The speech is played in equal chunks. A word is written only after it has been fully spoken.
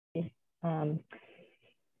I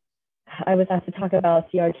was asked to talk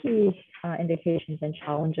about CRT indications and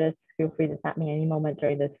challenges. Feel free to stop me any moment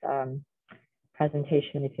during this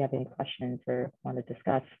presentation if you have any questions or want to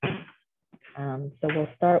discuss. So we'll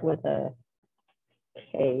start with a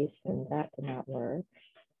case, and that did not work.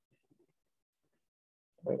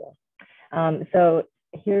 There we go. So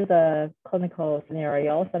here's a clinical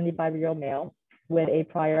scenario: 75-year-old male with a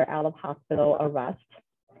prior out-of-hospital arrest.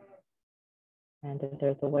 And if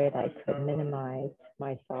there's a way that I could minimize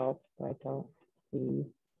myself so I don't see,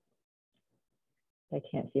 I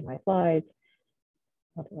can't see my slides.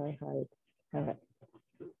 How do I hide? Okay.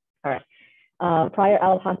 All right. Prior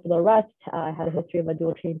out-of-hospital arrest, had a history of a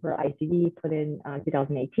dual chamber ICD put in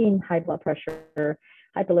 2018, high blood pressure,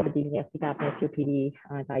 hyperlipidemia, sleep apnea, COPD,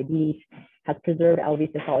 diabetes, has preserved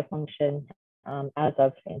LV systolic function as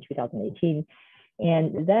of in 2018,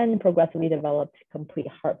 and then progressively developed complete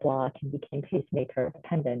heart block and became pacemaker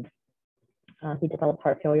dependent. He developed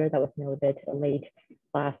heart failure that was noted late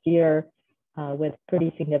last year with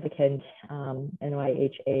pretty significant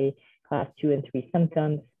NYHA class 2 and 3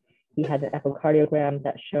 symptoms. He had an echocardiogram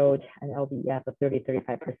that showed an LVEF of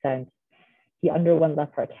 30-35%. He underwent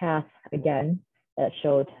left heart cath again that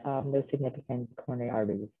showed no significant coronary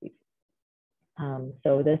artery disease.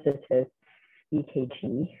 So this is his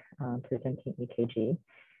EKG, presenting EKG,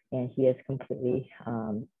 and he is completely,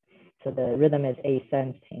 so the rhythm is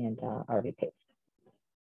A-sense and RV paced.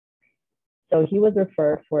 So he was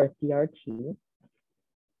referred for a CRT,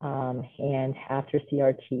 and after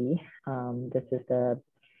CRT, this is the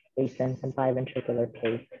A-sense and biventricular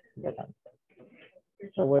pace rhythm.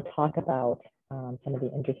 So we'll talk about some of the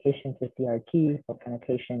indications for CRT, what kind of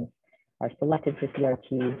patients are selected for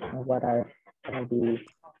CRT, and what are some of the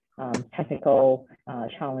technical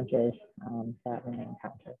challenges that we may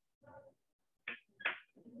encounter.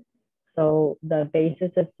 So the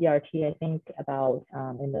basis of CRT, I think about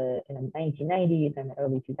in the 1990s and the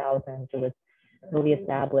early 2000s, it was really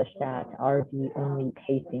established that RV-only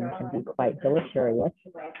pacing can be quite deleterious.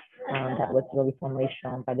 That was really formally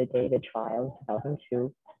shown by the David trial in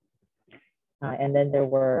 2002. And then there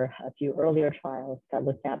were a few earlier trials that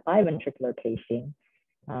looked at biventricular pacing.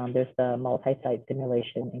 There's the multi-site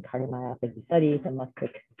simulation and cardiomyopathy study, the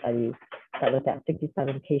Mustek study that looked at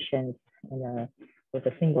 67 patients with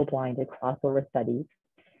a single-blinded crossover study.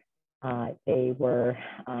 They were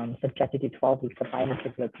subjected to 12 weeks of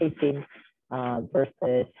biventricular pacing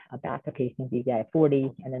versus a backup pacing BVI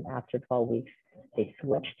 40, and then after 12 weeks, they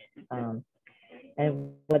switched.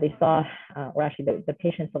 And what they saw, or actually the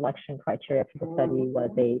patient selection criteria for the study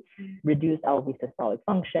was a reduced LV systolic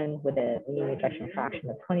function with a mean ejection fraction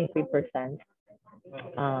of 23%,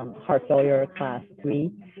 heart failure class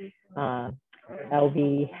 3,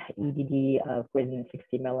 LV EDD of greater than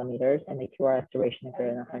 60 millimeters, and a QRS duration of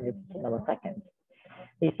greater than 100 milliseconds.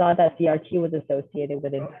 They saw that CRT was associated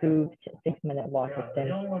with improved 6-minute walk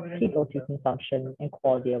distance, peak O2 consumption, and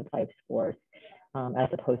quality of life scores, as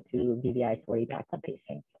opposed to BVI 40 backup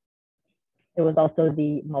pacing. There was also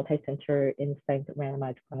the multi-center insight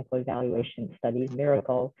randomized clinical evaluation study,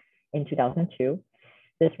 Miracle, in 2002.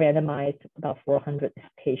 This randomized about 400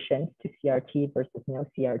 patients to CRT versus no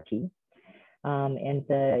CRT. And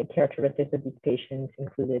the characteristics of these patients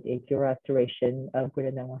included a QRS duration of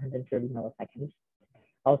greater than 130 milliseconds.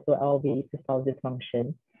 Also LV systolic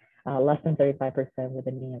dysfunction, less than 35% with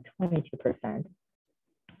a mean of 22%.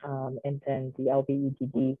 And then the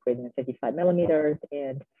LV-EDD greater than 55 millimeters,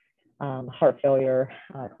 and heart failure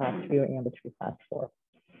class 3 or ambulatory class 4.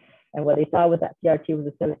 And what they saw was that CRT was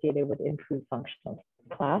associated with improved functional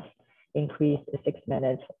class, increased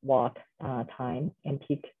 6-minute walk time, and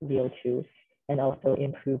peak VO2, and also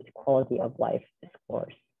improved quality of life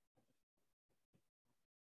scores.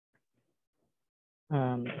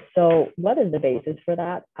 So what is the basis for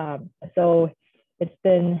that? So it's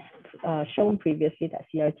been shown previously that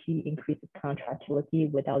CRT increases contractility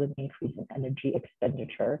without an increase in energy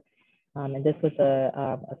expenditure. And this was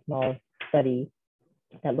a small study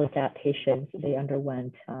that looked at patients. They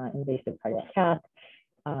underwent invasive cardiac cath,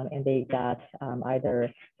 and they got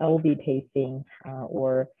either LV pacing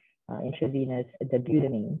or intravenous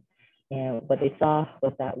dobutamine. And what they saw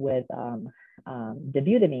was that with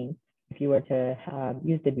dobutamine, if you were to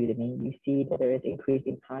use dobutamine, you see that there is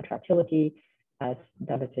increasing contractility as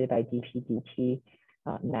demonstrated by dPdt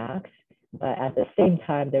max, but at the same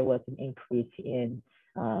time, there was an increase in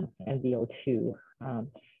MVO2.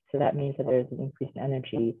 So that means that there's an increase in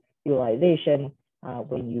energy utilization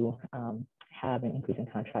when you have an increase in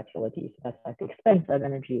contractility. So that's at the expense of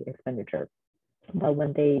energy expenditure. But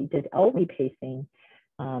when they did LV pacing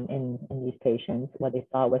in these patients, what they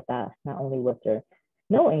saw was that not only was there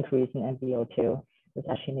no increase in MbO2. There's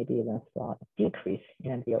actually maybe even a small decrease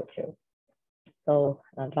in MbO2. So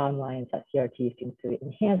bottom line is that CRT seems to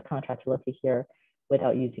enhance contractility here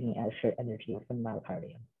without using extra energy from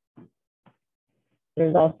myocardium.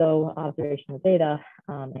 There's also observational data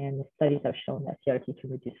and studies have shown that CRT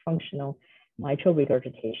can reduce functional mitral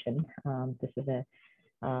regurgitation. This is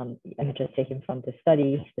images taken from the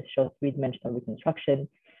study. This shows three-dimensional reconstruction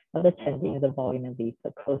of the tendon, the volume, and the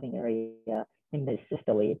closing area in the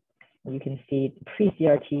systole. You can see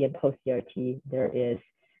pre-CRT and post-CRT, there is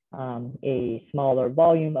a smaller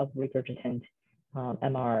volume of regurgitant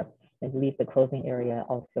MR. I believe the closing area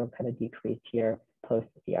also kind of decreased here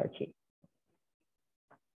post-CRT.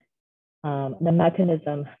 The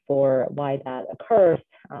mechanism for why that occurs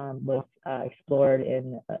was explored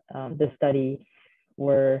in this study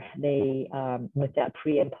where they looked at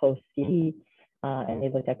pre and post CT and they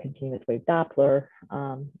looked at continuous wave Doppler.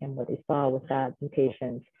 And what they saw was that in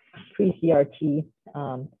patients pre-CRT,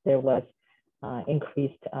 there was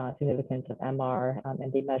increased significance of MR,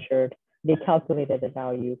 and they calculated a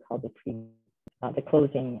value called the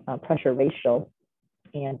closing pressure ratio,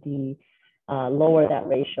 and the lower that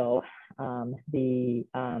ratio,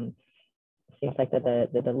 seems like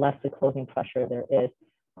the less the closing pressure there is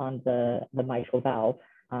on the mitral valve.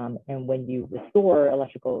 And when you restore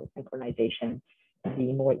electrical synchronization,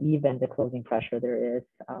 the more even the closing pressure there is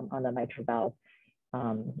on the mitral valve.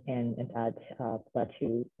 And that led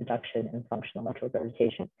to reduction in functional mitral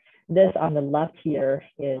regurgitation. This on the left here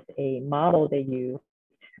is a model they use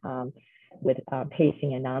with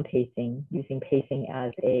pacing and non-pacing, using pacing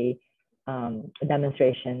as a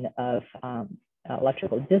demonstration of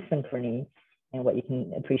electrical dyssynchrony. And what you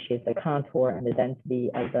can appreciate the contour and the density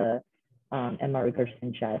of the MR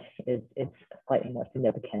regurgitant jet is slightly more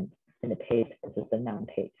significant in the paced versus the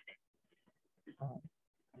non-paced.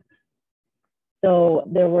 So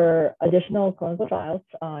there were additional clinical trials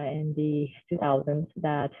in the 2000s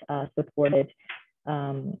that supported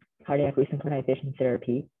cardiac resynchronization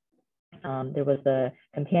therapy. There was a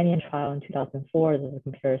companion trial in 2004. There's a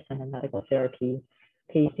comparison of medical therapy,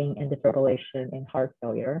 pacing, and defibrillation in heart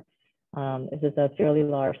failure. This is a fairly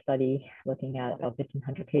large study looking at about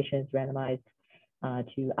 1,500 patients randomized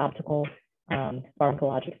to optical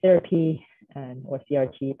pharmacologic therapy or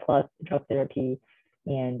CRT plus drug therapy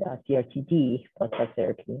and CRTD plus drug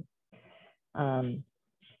therapy. And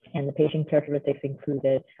the patient characteristics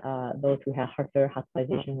included those who had heart failure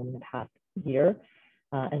hospitalization within the past year,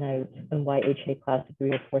 NYHA class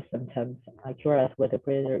 3 or 4 symptoms, QRS with a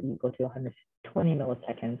greater or equal to 120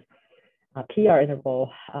 milliseconds, PR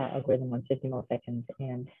interval greater than 150 milliseconds,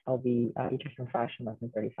 and LV ejection fraction less than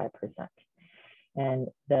 35%. And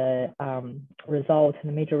the result,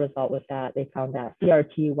 the major result was that they found that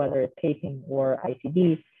CRT, whether it's pacing or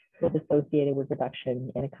ICD, was associated with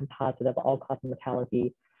reduction in a composite of all-cause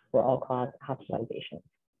mortality or all-cause hospitalization.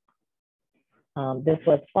 This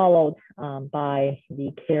was followed by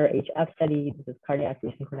the CARE-HF study. This is cardiac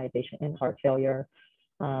resynchronization in heart failure.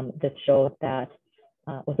 This showed that,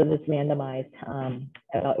 so this randomized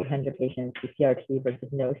about 800 patients to CRT versus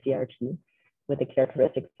no CRT with the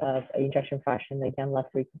characteristics of ejection fraction, again, less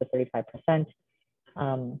than or equal to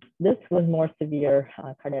 35%. This was more severe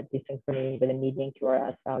cardiac desynchrony with a median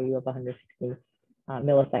QRS value of 160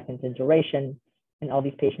 milliseconds in duration. And all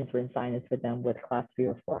these patients were in sinus with them with class 3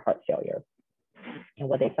 or 4 heart failure. And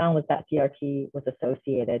what they found was that CRT was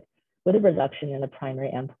associated with a reduction in the primary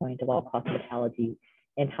endpoint of all-cause mortality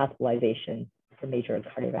and hospitalization for major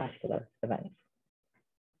cardiovascular events.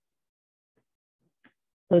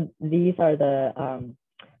 So these are the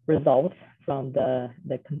results from the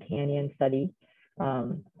companion study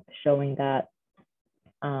showing that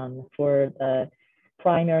for the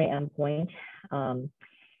primary endpoint,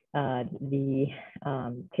 the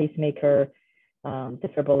pacemaker,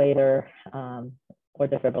 defibrillator, or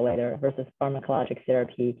defibrillator versus pharmacologic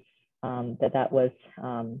therapy,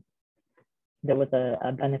 there was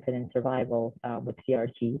a benefit in survival with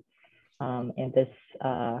CRT. And this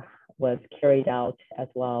was carried out as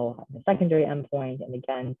well the secondary endpoint. And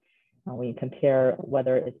again, when you compare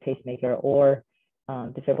whether it's pacemaker or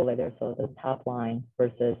defibrillator, so the top line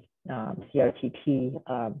versus CRTP,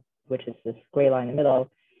 which is this gray line in the middle,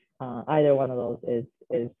 either one of those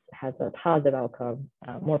has a positive outcome,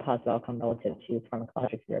 more positive outcome relative to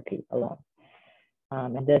pharmacologic therapy alone.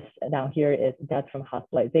 And this down here is death from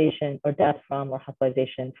hospitalization or death from or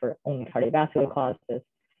hospitalization for only cardiovascular causes.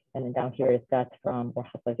 And then down here is death from or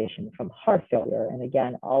hospitalization from heart failure. And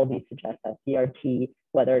again, all of these suggest that CRT,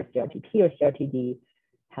 whether it's CRTP or CRTD,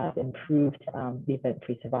 have improved the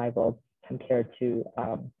event-free survival compared to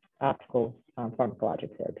optical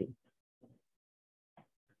pharmacologic therapy.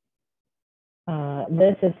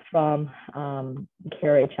 This is from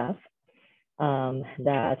CRHF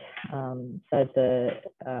that says the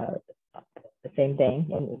same thing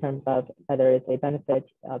in terms of whether it's a benefit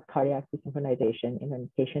of cardiac resynchronization in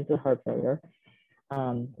patients with heart failure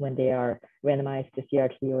when they are randomized to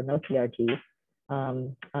CRT or no CRT.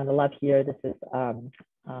 On the left here, this is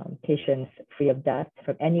patients free of death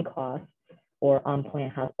from any cause or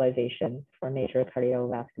unplanned hospitalization for major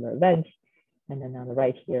cardiovascular event. And then on the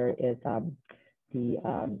right here is the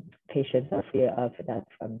patients are free of death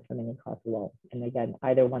from any cause as well. And again,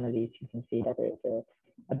 either one of these, you can see that there is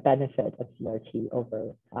a benefit of CRT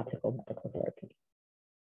over optical medical therapy.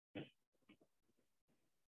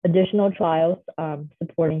 Additional trials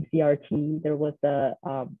supporting CRT, there was the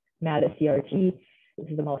MADIS CRT. This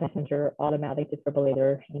is the multi-center automatic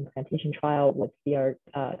defibrillator implantation trial with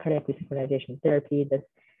cardiac resynchronization therapy. This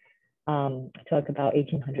took about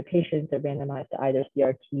 1,800 patients that randomized to either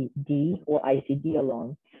CRT-D or ICD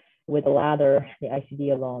alone, with the latter, the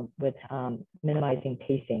ICD alone, with minimizing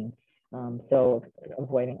pacing, so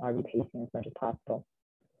avoiding RV pacing as much as possible.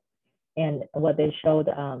 And what they showed,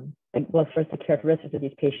 well, first the characteristics of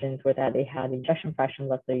these patients were that they had ejection fraction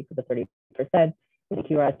less than or equal to 30%, with a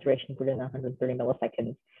QRS duration greater than 130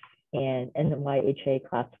 milliseconds, and NYHA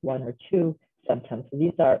class 1 or 2 symptoms. So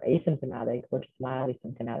these are asymptomatic or just mildly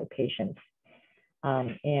symptomatic patients.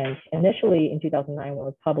 And initially in 2009, when it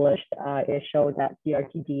was published, it showed that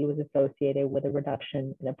CRT-D was associated with a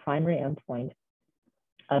reduction in the primary endpoint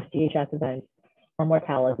of CHF events or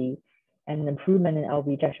mortality, and an improvement in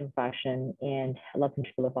LV ejection fraction and left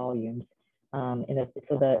ventricular volumes.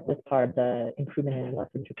 This part, the improvement in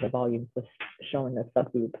left ventricular volumes, was shown in the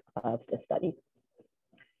subgroup of the study.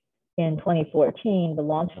 In 2014, the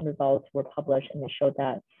long-term results were published, and it showed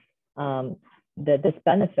that this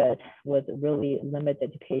benefit was really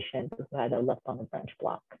limited to patients who had a left bundle branch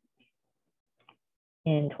block.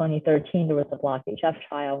 In 2013, there was the BLOCK-HF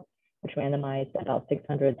trial, which randomized about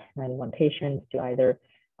 691 patients to either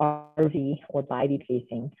RV or BID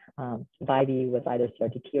pacing. BID was either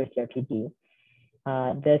CRT-P or CRT-D.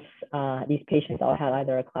 These patients all had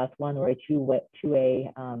either a class 1 or a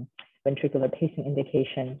 2A ventricular pacing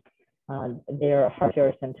indication. Their heart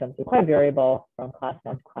failure symptoms were quite variable from class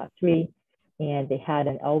 1 to class 3, and they had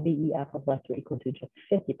an LVEF of less or equal to just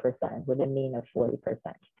 50% with a mean of 40%.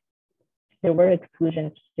 There were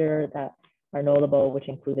exclusions here that are notable, which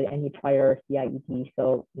included any prior CIED,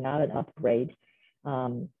 so not an upgrade.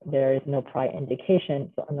 There is no prior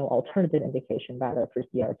indication, so no alternative indication rather for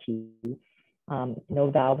CRT.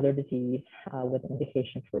 No valvular disease with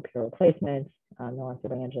indication for repair replacement, no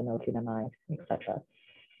onset of angina, no TMI, etc.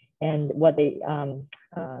 And what they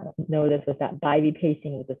noticed was that BID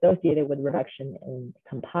pacing was associated with reduction in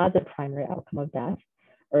composite primary outcome of death,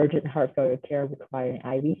 urgent heart failure care requiring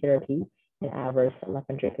IV therapy, and adverse left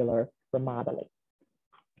ventricular remodeling.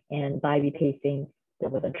 And BID pacing, there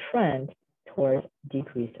was a trend towards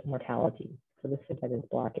decreased mortality. So this again is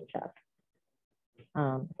BLOCK-HF.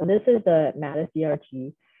 So this is the MADIS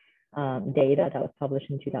CRT data that was published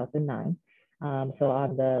in 2009. So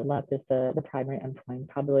on the left is the primary endpoint,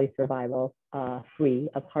 probability survival free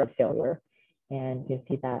of heart failure. And you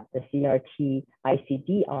see that the CRT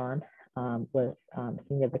ICD arm was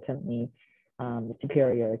significantly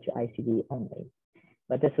superior to ICD only.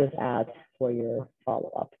 But this was at 4-year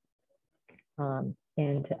follow-up.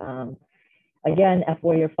 Again, at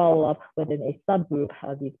 4-year follow-up within a subgroup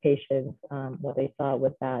of these patients, what they saw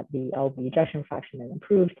was that the LV ejection fraction had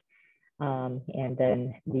improved, and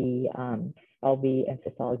then the LV and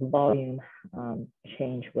systolic volume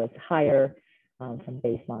change was higher from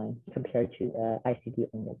baseline compared to the ICD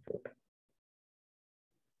only group.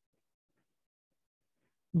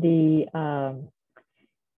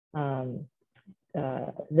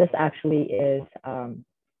 This actually is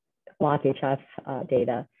BLOCK-HF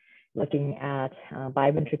data looking at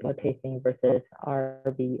biventricular pacing versus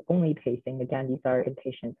RV only pacing. Again, these are in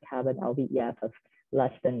patients who have an LVEF of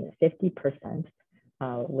less than 50%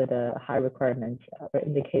 with a high requirement or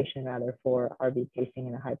indication rather for RV pacing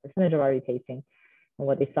and a high percentage of RV pacing. And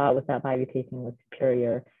what they saw was that BID pacing was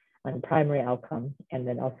superior on the primary outcome, and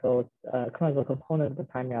then also clinical component of the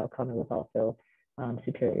primary outcome was also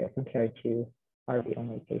superior compared to RV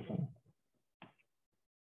only pacing.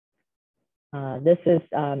 This is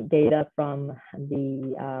data from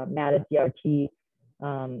the MADIS CRT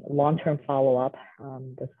long-term follow-up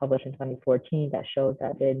that was published in 2014 that shows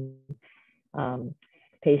that in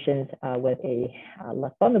patients with a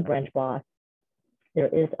left bundle branch block, there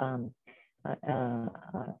is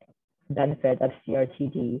benefit of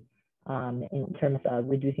CRT-D in terms of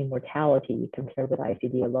reducing mortality compared with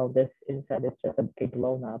ICD alone. This is that it's just a big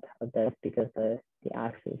blown up of this because the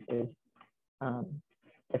axis is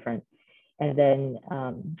different. And then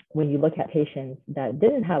when you look at patients that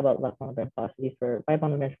didn't have a left bundle branch block, these were right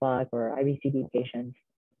bundle branch block or IVCD patients,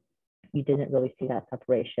 you didn't really see that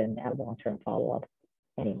separation at long-term follow-up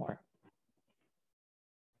anymore.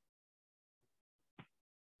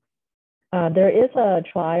 There is a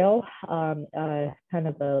trial, kind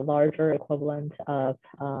of the larger equivalent of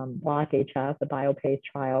BLOCK-HF, the BioPace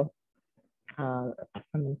trial.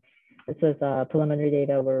 This is preliminary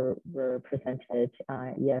data were presented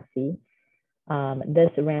ESC. This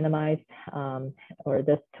randomized, or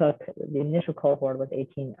this took, the initial cohort was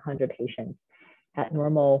 1,800 patients at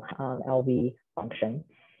normal LV function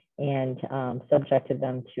and subjected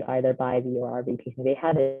them to either BIV or RV pacing. They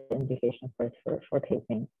had an indication for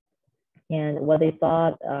pacing. And what they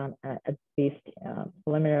saw, at least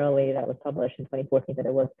preliminarily, that was published in 2014, that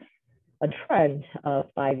it was a trend of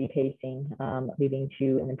IV pacing leading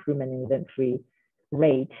to an improvement in event-free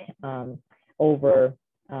rate over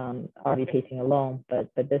RV pacing alone, but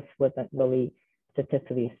this wasn't really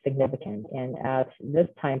statistically significant. And at this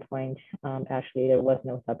time point, actually, there was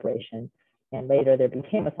no separation. And later there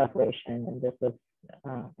became a separation, and this was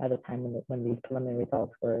at the time when these preliminary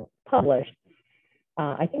results were published.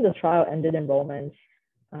 I think the trial ended enrollment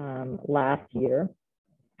last year,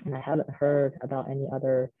 and I haven't heard about any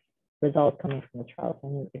other results coming from the trial.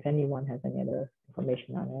 So if anyone has any other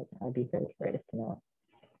information on it, I'd be very curious to know.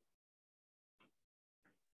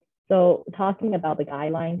 So talking about the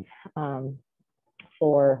guidelines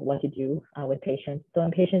for what to do with patients. So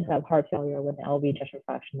in patients who have heart failure with an LV ejection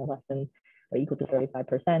fraction of less than or equal to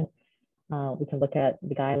 35%, we can look at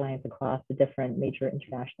the guidelines across the different major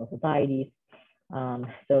international societies.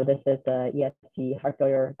 So this is the ESC heart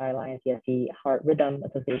failure guidelines, ESC heart rhythm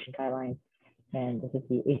association guidelines, and this is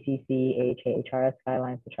the ACC, AHA, HRS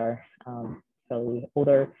guidelines, which are fairly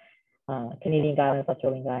older Canadian guidelines,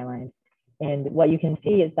 Australian guidelines. And what you can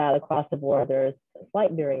see is that across the board, there's a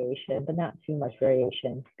slight variation, but not too much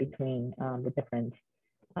variation between the different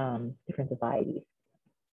societies.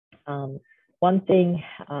 One thing,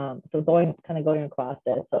 so going across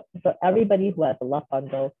this, so everybody who has a left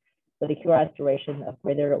bundle with a QRS duration of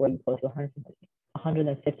greater or equal to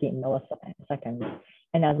 150 milliseconds,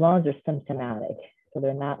 and as long as they're symptomatic, so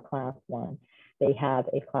they're not class 1, they have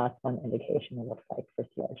a class 1 indication, it looks like, for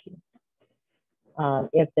CRT.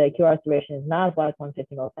 If the QRS duration is not above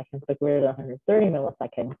 150 milliseconds, but greater than 130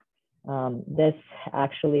 milliseconds, this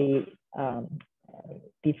actually,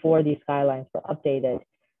 before these guidelines were updated,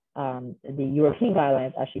 the European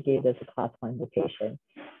guidelines actually gave this a class 1 indication.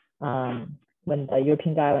 When the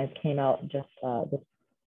European guidelines came out just this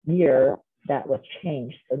year, that was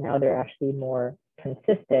changed. So now they're actually more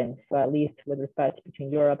consistent. So at least with respect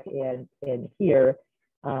between Europe and here,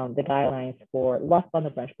 the guidelines for left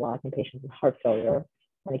bundle branch block in patients with heart failure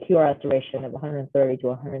and a QRS duration of 130 to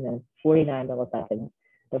 149 milliseconds,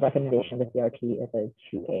 the recommendation with CRT is a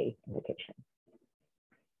 2A indication.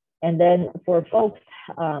 And then for folks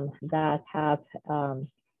that have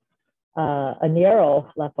a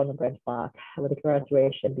narrow left bundle branch block with a QRS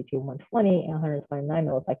duration between 120 and 129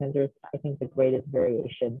 milliseconds, there's, I think, the greatest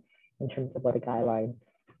variation in terms of what the guidelines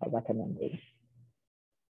are recommending.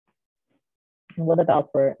 And what about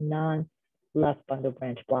for non-left bundle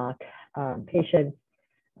branch block patients?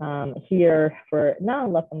 Here, for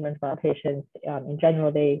non-left bundle branch block patients, in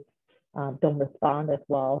general, they don't respond as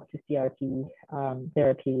well to CRT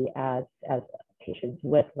therapy as patients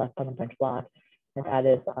with left bundle branch block, and that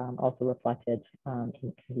is also reflected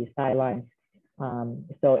in these guidelines.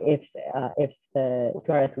 So if the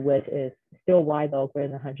QRS width is still wide, though, greater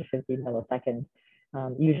than 150 milliseconds,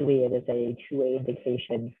 usually it is a 2A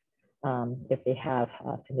indication if they have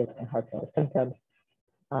significant heart failure symptoms.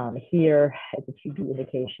 Here, it's a 2B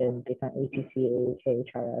indication based on ACC, AHA,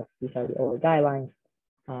 HRS. These are the older guidelines.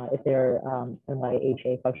 If they're in my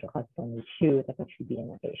HA functional class only 2, that's a 2B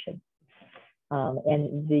indication.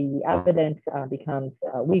 And the evidence becomes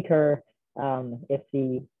weaker if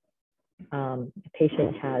the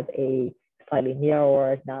patient has a slightly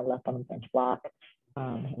narrower non-left bundle branch block.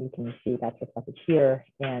 You can see that's reflected here.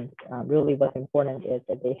 And really what's important is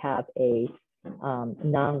that they have a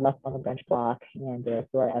non-left bundle branch block, and their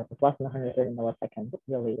QRS is less than 130 milliseconds.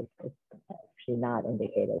 Really is actually not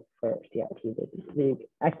indicated for CRT. The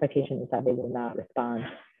expectation is that they will not respond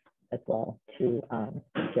as well to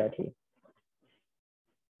CRT.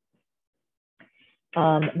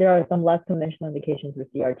 There are some less conventional indications for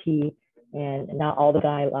CRT, and not all the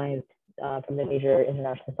guidelines from the major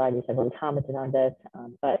international societies have really commented on this.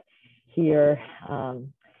 But here,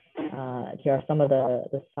 Here are some of the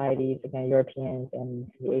societies, again, Europeans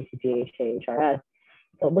and the ACCHA, HRS.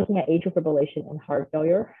 So looking at atrial fibrillation and heart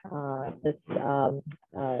failure, this,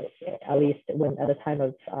 at least when at the time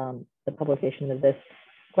of the publication of this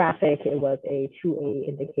graphic, it was a 2A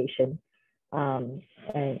indication.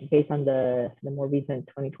 And based on the more recent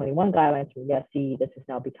 2021 guidelines from the ESC, this has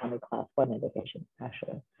now become a class 1 indication,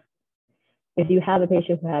 actually. If you have a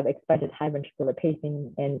patient who have expected high ventricular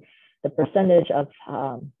pacing, and the percentage of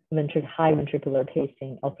high ventricular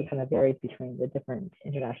pacing also kind of varies between the different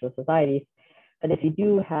international societies. But if you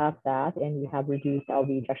do have that and you have reduced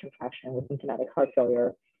LV ejection fraction with symptomatic heart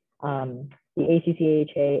failure, the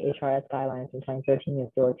ACCHA HRS guidelines in 2013 is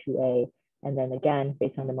 02A. And then again,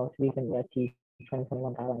 based on the most recent ESC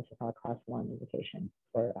 2021 guidelines, it's now a class 1 indication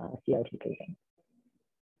for CRT pacing.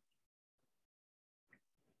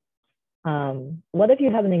 What if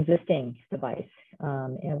you have an existing device?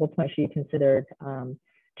 And at what point should you consider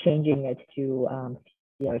changing it to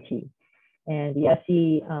CRT? And the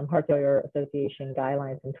SC Heart Failure Association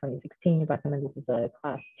guidelines in 2016 recommend this is a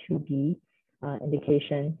class 2B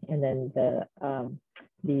indication. And then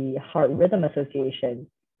the Heart Rhythm Association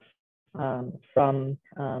from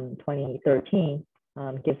 2013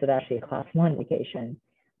 gives it actually a class 1 indication.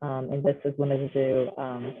 And this is limited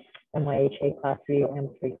to NYHA class 3 or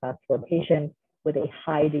M3 class 4 patients with a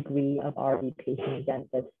high degree of RV pacing. Again,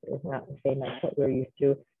 this is not the same as what we're used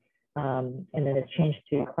to. And then it's changed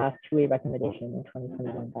to class 2A recommendation in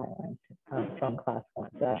 2021 guidelines from class 1.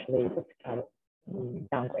 So actually it's kind of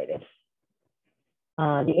downgraded.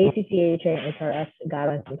 The ACCHA and HRS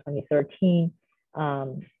guidelines from 2013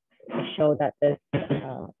 show that this,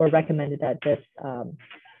 or recommended that this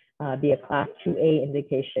be a class 2A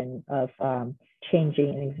indication of changing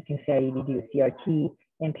an existing CIED to CRT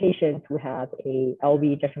in patients who have a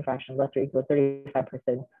LV ejection fraction less or equal to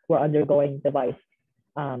 35% who are undergoing device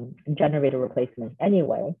generator replacement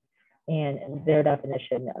anyway. And their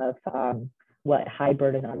definition of what high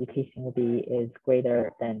burden RV pacing will be is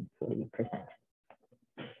greater than 40%.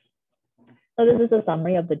 So this is a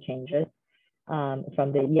summary of the changes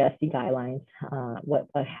from the ESC guidelines, what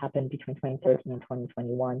happened between 2013 and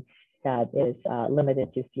 2021 that is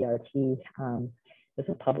limited to CRT. This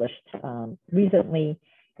was published recently.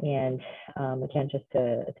 And again, just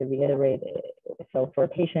to reiterate, so for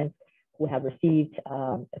patients who have received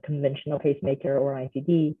a conventional pacemaker or an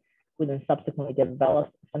ICD, who then subsequently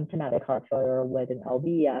developed symptomatic heart failure with an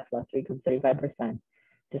LVEF less or equal to 35%,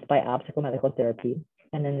 despite obstacle medical therapy,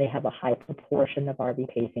 and then they have a high proportion of RV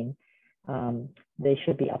pacing, they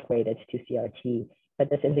should be upgraded to CRT. But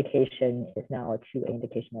this indication is now a 2A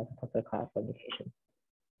indication as opposed to a class 1 indication.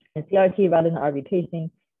 And CRT rather than RV pacing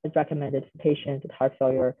is recommended for patients with heart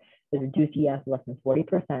failure with reduced EF less than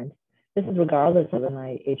 40%. This is regardless of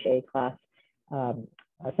NYHA class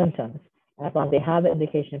symptoms, as long as they have an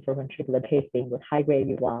indication for ventricular pacing with high-grade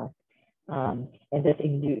AV block. And this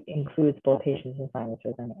includes both patients and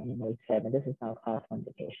silencers and AFib, and this is now a class 1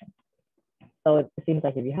 indication. So it seems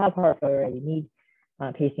like if you have heart failure and you need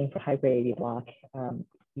pacing for high-grade AV block,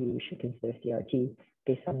 you should consider CRT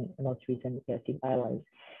based on the most recent ESC guidelines.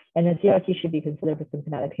 And then CRT should be considered for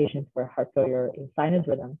symptomatic patients for heart failure in sinus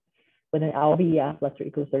rhythm with an LVEF less or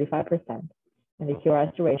equal to 35%, and the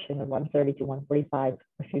QRS duration of 130 to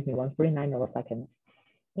 149 milliseconds,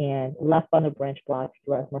 and left bundle branch block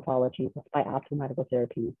QRS morphology by optimal medical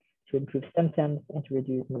therapy to improve symptoms and to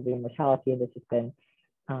reduce moving mortality. And this has been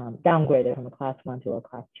downgraded from a class 1 to a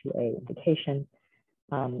class 2A indication.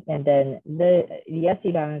 And then the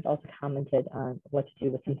ESC guidelines also commented on what to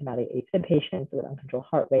do with symptomatic AFib patients with uncontrolled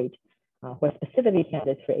heart rate, who are specifically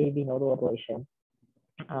candidates for AV nodal ablation.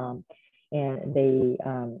 And they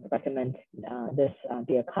recommend this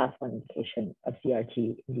be a class 1 indication of CRT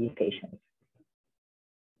in these patients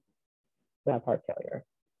who have heart failure.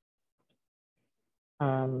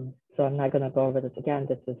 So I'm not going to go over this again.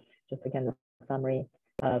 This is just, again, the summary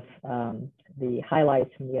of the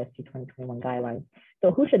highlights from the ESC 2021 guidelines.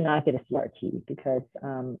 So who should not get a CRT? Because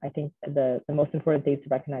I think the most important thing is to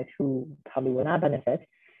recognize who probably will not benefit.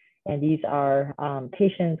 And these are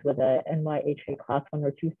patients with a NYHA class 1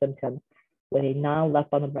 or 2 symptoms with a non-left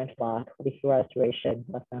bundle branch block with a QRS duration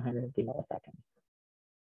less than 150 milliseconds.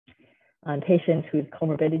 Patients whose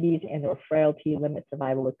comorbidities and or frailty limit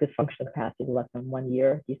survival with good functional capacity less than 1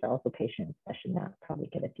 year. These are also patients that should not probably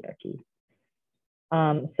get a CRT.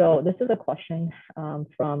 So this is a question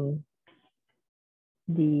from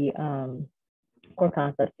the core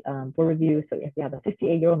concepts board review. So if you have a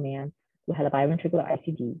 68-year-old man who had a biventricular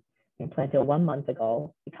ICD implanted 1 month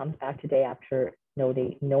ago, he comes back today after no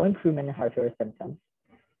improvement in heart failure symptoms,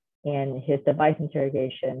 and his device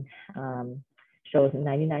interrogation shows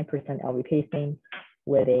 99% LV pacing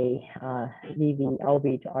with a VV,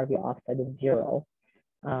 LV to RV offset of 0.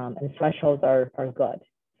 And thresholds are good.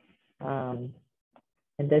 And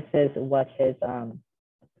this is what his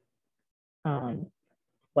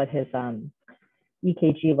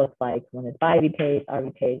EKG looks like when it's IV pace,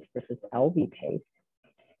 RV pace versus LV pace.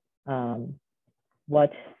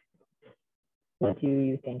 What do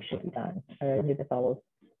you think should be done? Are any of the fellows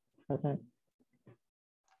present?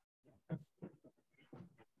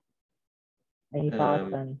 Any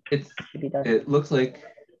thoughts on what should be done? It looks like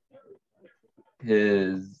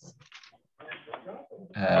his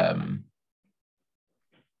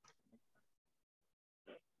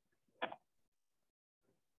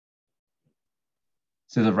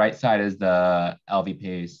so the right side is the LV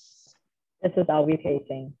pace. This is LV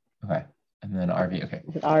pacing. Okay. And then RV, okay.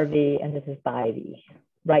 This is RV and this is IV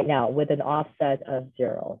right now with an offset of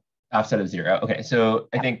 0. Offset of 0. Okay, so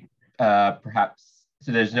I think perhaps,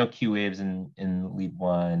 so there's no Q waves in lead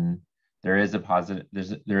 1. There is a positive,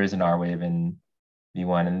 there is an R wave in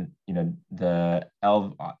V1, and you know the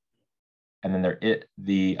L, and then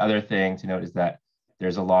the other thing to note is that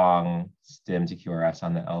there's a long stim to QRS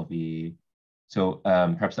on the LV. So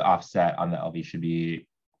perhaps the offset on the LV should be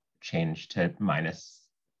changed to minus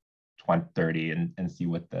 30 and see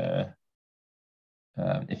what the,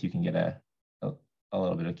 if you can get a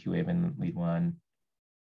little bit of Q wave in lead 1.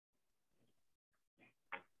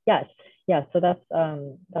 Yes, so that's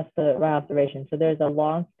the right observation. So there's a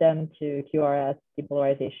long stem to QRS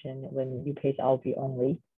depolarization when you pace LV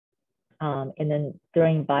only. And then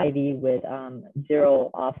during BIV with 0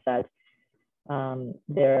 offset,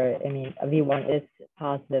 V1 is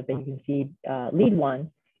positive, and you can see lead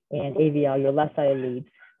 1 and AVL, your left side leads,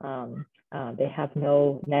 they have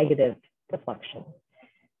no negative deflection.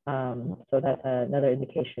 So that's another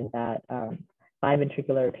indication that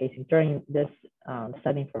biventricular pacing during this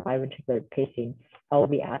setting for biventricular pacing,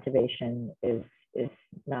 LV activation is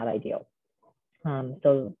not ideal.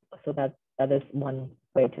 So that is one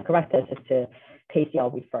way to correct this, is to pace the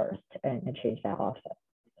LV first and change that offset.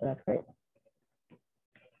 So that's great.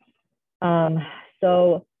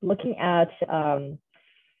 So looking at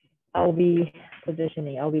LV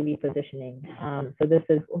positioning, LV lead positioning. So this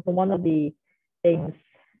is one of the things,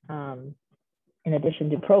 in addition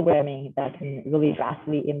to programming, that can really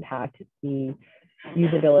drastically impact the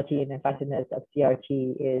usability and effectiveness of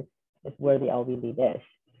CRT is where the LV lead is.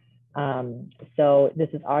 So this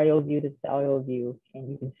is RAO view, this is RAO view, and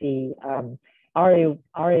you can see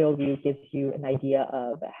RAO view gives you an idea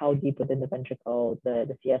of how deep within the ventricle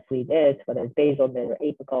the CS lead is, whether it's basal, mid, or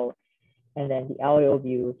apical. And then the LAO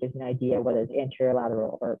view gives an idea whether it's anterior,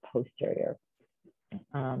 lateral, or posterior.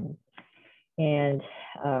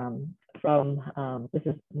 This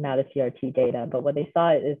is not a CRT data, but what they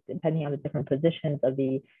saw is depending on the different positions of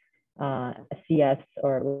the CS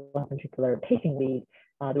or left ventricular pacing lead,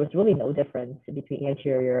 there was really no difference between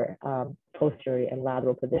anterior, posterior, and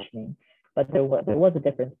lateral positioning. But there was a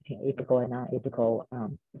difference between apical and non-apical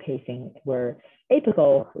pacing, where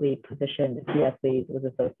apically positioned CS lead was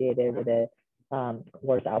associated with a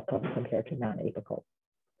worse outcome compared to non-apical.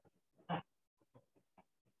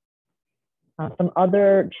 Some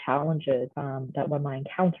other challenges that one might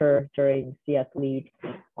encounter during CS lead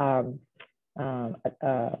or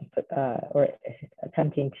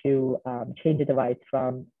attempting to change a device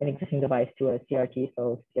from an existing device to a CRT,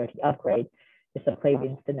 so CRT upgrade, is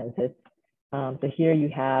subclavian stenosis. So here you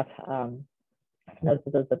have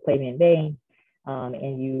stenosis of the subclavian vein, and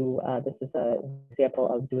this is an example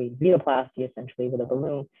of doing venoplasty essentially with a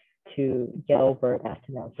balloon to get over that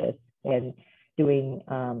stenosis, and doing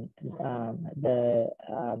the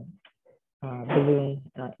balloon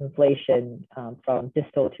inflation from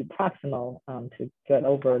distal to proximal to get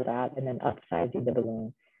over that, and then upsizing the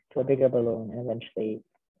balloon to a bigger balloon, and eventually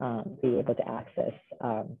be able to access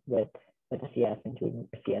with the CS and doing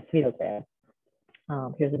CS venogram.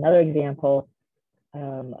 Here's another example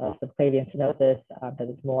of subclavian stenosis that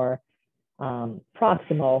is more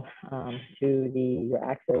proximal to your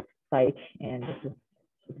access site, and this is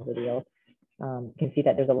the video. You can see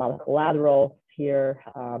that there's a lot of collateral here.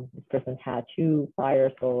 This person had 2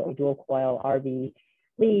 fires, so a dual coil RV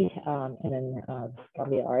lead, and then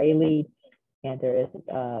probably an RA lead, and there is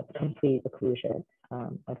complete occlusion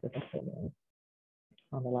of the subclavian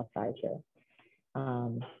on the left side here.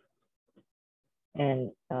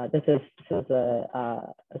 And this is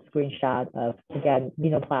a screenshot of, again,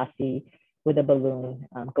 venoplasty with a balloon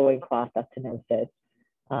going across that stenosis.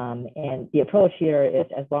 And the approach here is,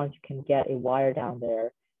 as long as you can get a wire down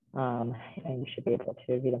there, and you should be able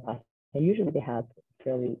to venoplasty. And usually they have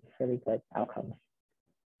fairly good outcomes.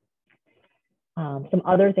 Some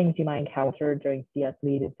other things you might encounter during CS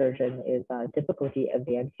lead insertion is difficulty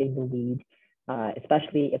advancing the lead,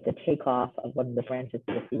 especially if the takeoff of one of the branches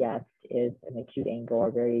of the CS is an acute angle or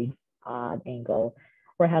very odd angle,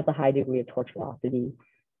 or has a high degree of torch velocity.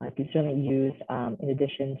 You can certainly use, in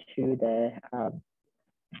addition to the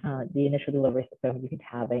initial delivery system, you can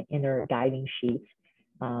have an inner guiding sheet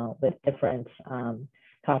with different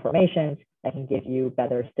conformations that can give you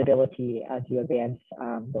better stability as you advance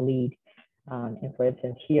the lead. And for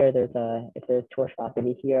instance, here if there's torch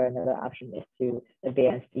velocity here, another option is to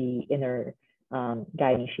advance the inner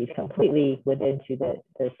guiding sheet completely within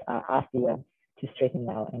this ostium to straighten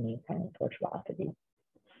out any kind of torch velocity.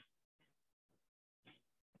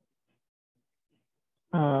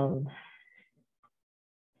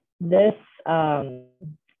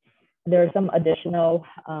 There are some additional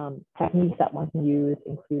techniques that one can use,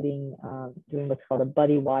 including doing what's called a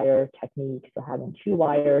buddy wire technique. So having two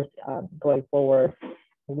wires going forward,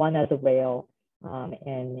 one as a rail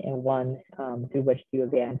and one through which you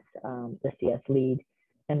advance the CS lead.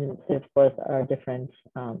 And there, of course, are different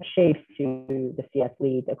shapes to the CS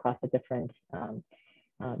lead across the different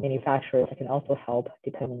manufacturers that can also help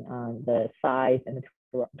depending on the size and the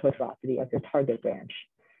torch velocity of your target branch.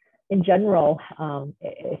 In general,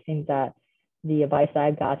 it seems that the advice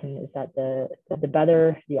I've gotten is that the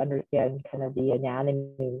better you understand kind of the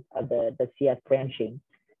anatomy of the CS branching,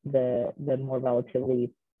 the more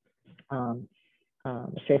relatively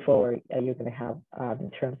straightforward you're going to have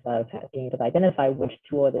in terms of being able to identify which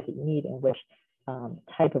tool that you need and which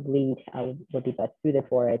type of lead would be best suited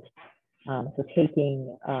for it. So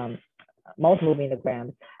taking multiple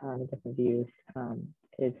venograms in different views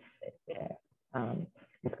is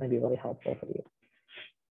it's going to be really helpful for you.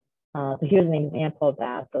 So here's an example of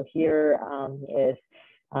that. So here is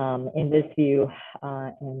in this view,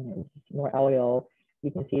 and more aerial,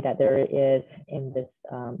 you can see that there is in this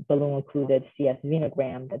balloon occluded CS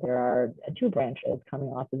venogram that there are two branches coming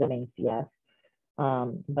off of the main CS.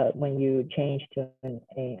 But when you change to an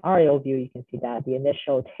aerial view, you can see that the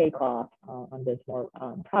initial takeoff on this more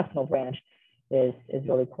proximal branch is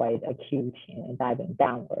really quite acute and diving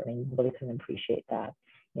downward, and you really can appreciate that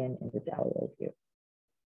in this aerial view.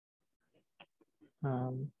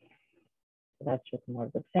 So that's just more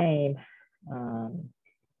of the same.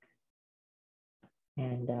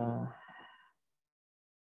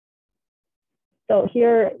 So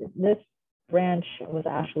here, this branch was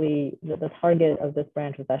actually, the target of this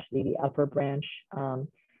branch was actually the upper branch. And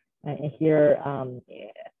here,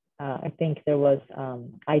 I think there was,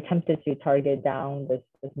 I attempted to target down this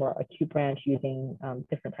more acute branch using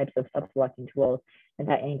different types of sub-selecting tools, and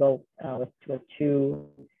that angle was too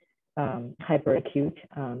hyper acute.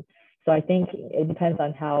 So I think it depends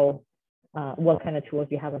on how, what kind of tools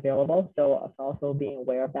you have available. So also being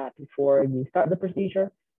aware of that before you start the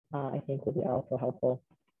procedure, I think will be also helpful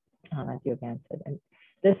as you advance it. And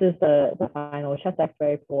this is the final chest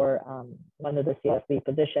X-ray for one of the CS lead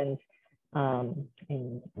positions. And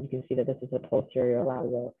you can see that this is a posterior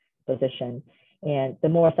lateral position. And the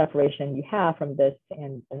more separation you have from this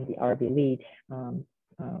and the RV lead,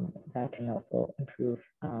 that can also improve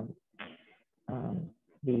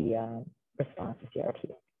the response to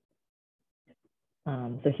CRT.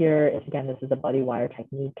 So here is, again, this is a buddy wire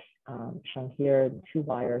technique shown here, two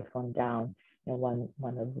wires going down, and one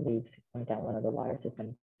of the leads going down one of the wire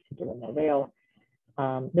systems to give them a rail.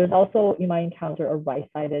 There's also, you might encounter a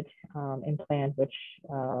right-sided implant, which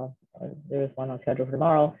there is one on schedule for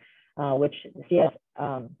tomorrow, which CS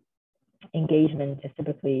engagement is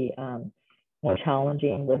typically more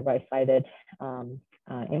challenging with right-sided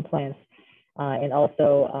implants. And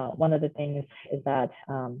also, one of the things is that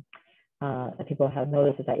people have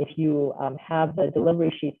noticed is that if you have the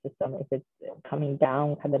delivery sheet system, if it's coming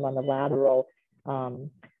down kind of on the lateral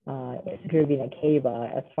superior vena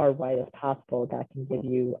cava as far right as possible, that can give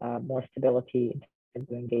you more stability in terms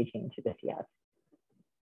of engaging into the CS.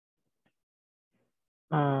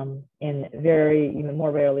 And even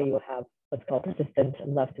more rarely, you'll have what's called persistent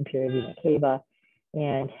left superior vena cava.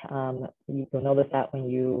 And you'll notice that when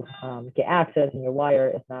you get access and your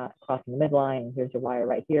wire is not crossing the midline, here's your wire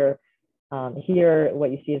right here. Here, what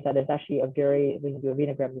you see is that it's actually when you do a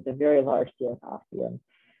venogram, it's a very large CS ostium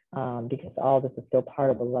because all this is still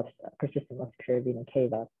part of the persistent left superior vena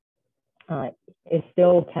cava. It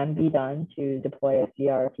still can be done to deploy a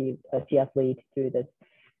CS lead through this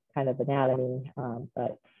kind of anatomy,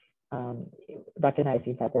 but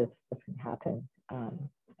recognizing that this can happen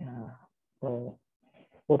will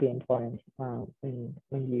be important when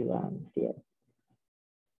you see it.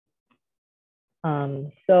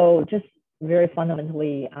 So just very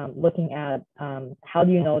fundamentally looking at how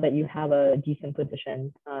do you know that you have a decent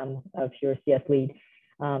position of your CS lead.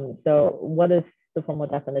 So what is the formal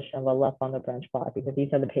definition of a left bundle branch block? Because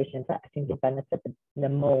these are the patients that I think they benefit the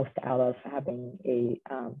most out of having a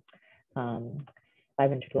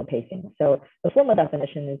biventricular pacing. So the formal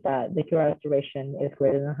definition is that the QRS duration is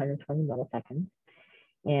greater than 120 milliseconds,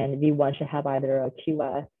 and V1 should have either a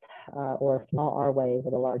QS or a small R wave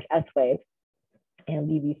with a large S wave, and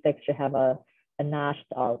VV6 should have a NASH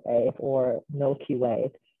R wave or no Q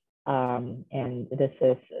wave. And this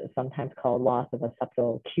is sometimes called loss of a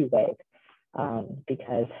septal Q wave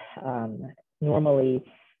because normally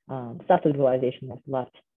septal utilization is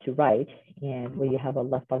left to right, and when you have a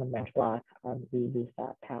left bundle branch block, we lose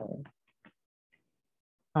that power.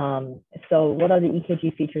 So what are the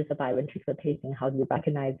EKG features of biventricular pacing? How do you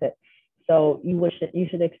recognize it? So you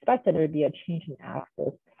should expect that there would be a change in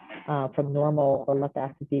axis from normal or left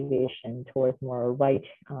axis deviation towards more right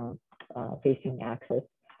facing axis.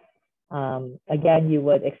 Again, you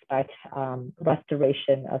would expect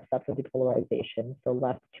restoration of septal depolarization, so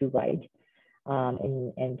left to right.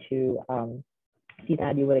 And to see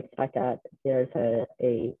that, you would expect that there's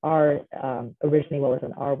a R, originally what was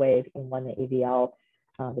an R wave in one AVL,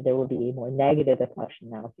 but there will be a more negative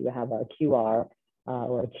deflection now. So you have a QR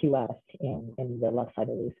or a QS in the left side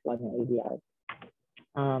of this one AVL.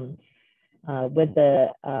 With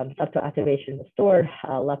the septal activation restored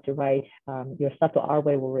left to right, your septal R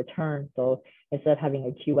wave will return. So instead of having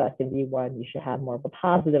a QS in V1, you should have more of a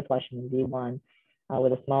positive flushing in V1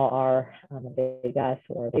 with a small R, a big S,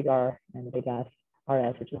 or a big R, and a big S,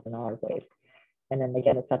 RS, which is an R wave. And then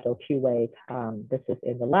again, the septal Q wave, this is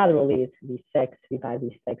in the lateral leads, V6, V5,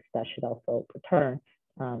 V6, that should also return.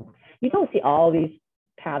 You don't see all these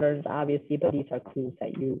patterns, obviously, but these are clues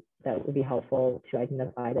that would be helpful to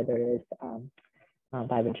identify that there is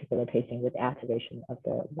biventricular pacing with activation of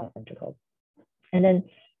the left ventricle. And then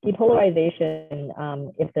depolarization,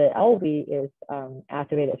 if the LV is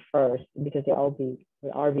activated first, because the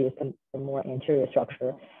RV is the more anterior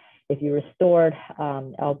structure, if you restored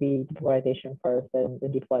LV depolarization first, then the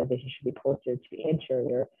depolarization should be posterior to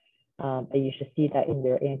anterior. But you should see that in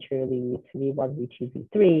your anterior leads, V1, V2,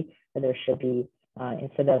 V3, that there should be,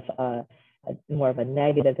 instead of more of a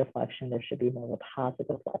negative deflection, there should be more of a positive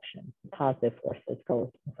deflection. Positive forces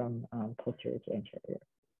go from posterior to anterior.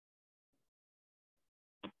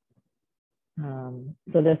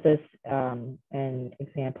 So this is an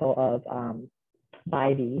example of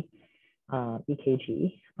BIV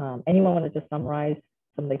EKG. Anyone want to just summarize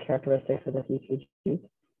some of the characteristics of this EKG?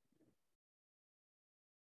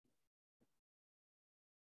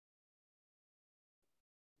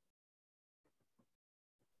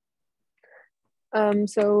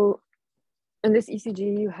 So in this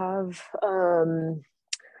ECG, you have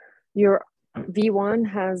your V1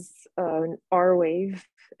 has an R wave.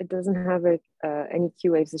 It doesn't have any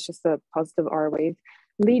Q waves. It's just a positive R wave.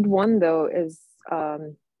 Lead 1, though, is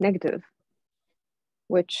negative,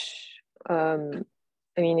 which I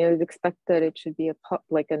mean, you would expect that it should be a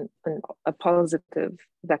positive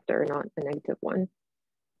vector, not a negative one.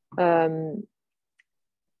 And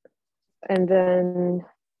then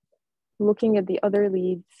looking at the other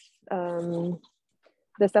leads, so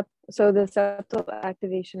the septal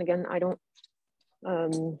activation, again, I don't,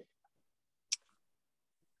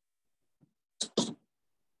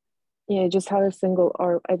 yeah, just have a single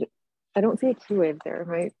R. I don't see a Q wave there,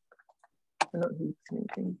 right? I don't see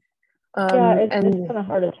anything. Yeah, it's kind of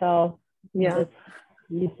hard to tell. Yeah.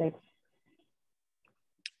 V6.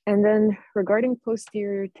 And then regarding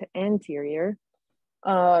posterior to anterior,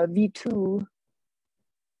 V2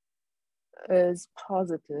 is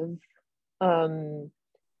positive.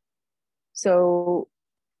 So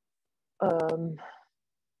am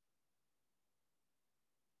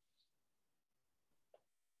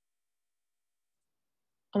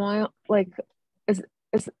I like,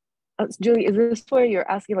 Julie, is this where you're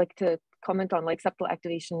asking like to comment on like septal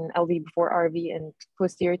activation LV before RV and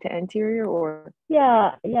posterior to anterior, or?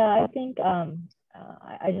 Yeah, I think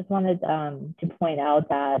I just wanted to point out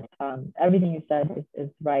that everything you said is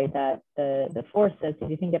right, that the forces, if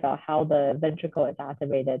you think about how the ventricle is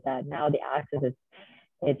activated, that now the axis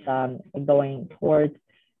it's going towards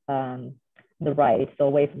the right, so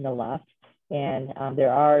away from the left, and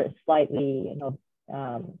there are slightly,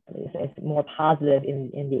 it's more positive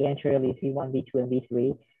in the anterior leads, V1, V2, and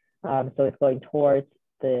V3. So it's going towards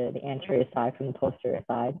the anterior side from the posterior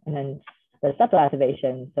side. And then the septal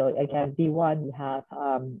activation, so again, V1, you have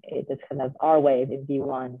this kind of R wave in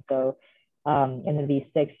V1. So in the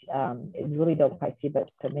V6, you really don't quite see, but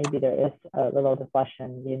maybe there is a little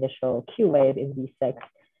deflection, the initial Q wave in V6.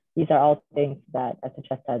 these are all things that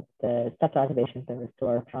suggest that the septal activations and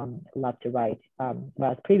restore from left to right.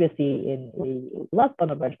 Whereas previously in a left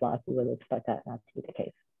bundle branch blast, we would expect that not to be the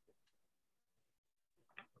case.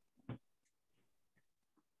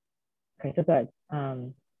 Okay, so good.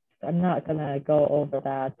 I'm not gonna go over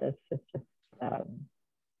that. It's just a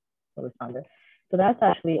responder. So that's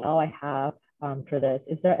actually all I have for this.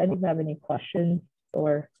 Is there anyone have any questions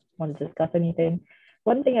or want to discuss anything?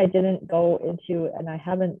 One thing I didn't go into, and I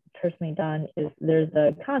haven't personally done, is there's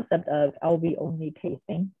a concept of LV only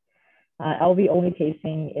pacing. LV only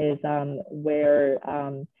pacing is where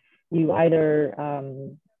you either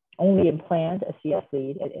only implant a CS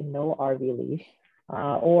lead and no RV lead,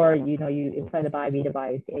 or you implant a IV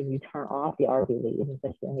device and you turn off the RV lead and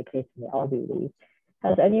just only placing the LV lead.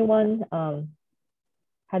 Has anyone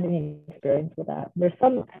had any experience with that? There's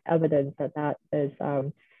some evidence that that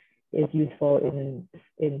is useful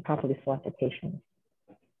in properly selected patients.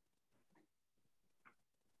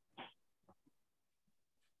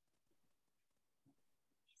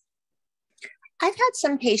 I've had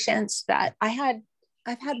some patients that I've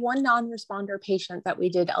had one non-responder patient that we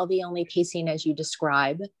did LV only pacing as you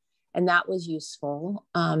describe, and that was useful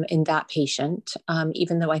in that patient,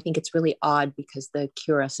 even though I think it's really odd because the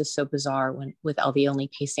QRS is so bizarre with LV only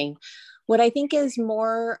pacing. What I think is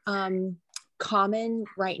more common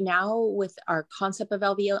right now with our concept of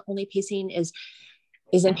LV only pacing is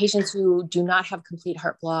in patients who do not have complete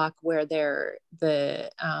heart block, where they're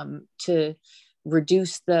to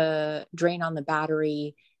reduce the drain on the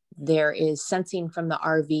battery, there is sensing from the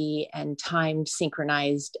RV and timed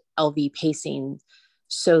synchronized LV pacing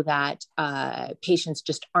so that patients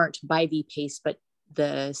just aren't bi-V paced, but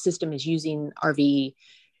the system is using RV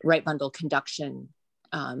right bundle conduction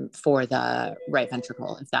for the right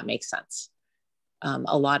ventricle, if that makes sense.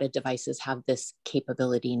 A lot of devices have this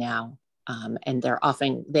capability now, and they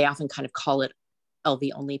often kind of call it LV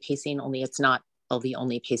only pacing, only it's not LV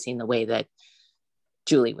only pacing the way that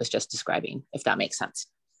Julie was just describing, if that makes sense.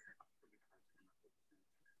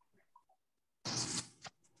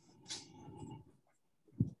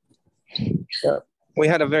 Sure. We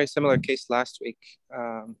had a very similar case last week.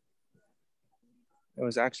 It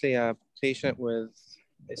was actually a patient with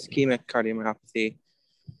ischemic cardiomyopathy.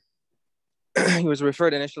 He was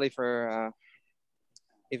referred initially for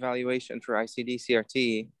evaluation for ICD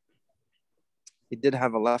CRT. He did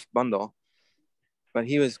have a left bundle, but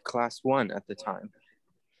he was class 1 at the time.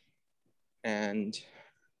 And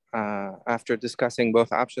after discussing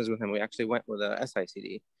both options with him, we actually went with a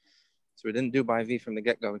SICD. So we didn't do bi-V from the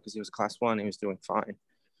get-go because he was class 1, he was doing fine.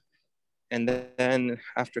 And then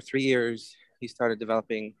after 3 years, he started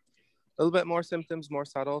developing a little bit more symptoms, more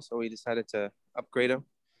subtle. So we decided to upgrade him.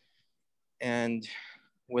 And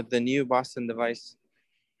with the new Boston device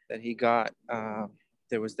that he got,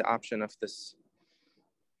 there was the option of this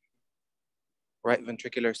right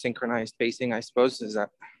ventricular synchronized pacing, I suppose,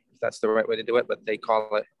 that's the right way to do it, but they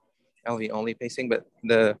call it LV only pacing. But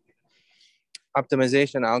the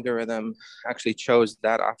optimization algorithm actually chose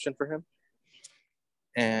that option for him.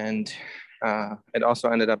 And it also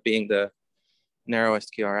ended up being the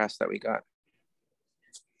narrowest QRS that we got.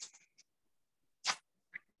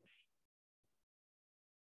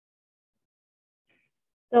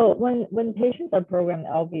 So when patients are programmed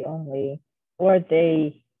LV only, or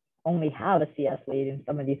they only have a CS lead in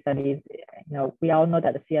some of these studies, we all know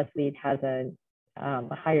that the CS lead has a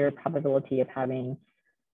higher probability of having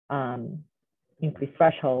increased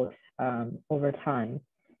threshold over time.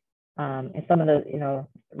 And some of the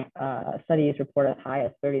studies report as high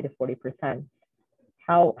as 30 to 40%.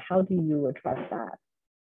 How do you address that?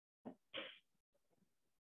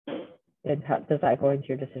 Does that go into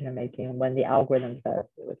your decision making when the algorithm says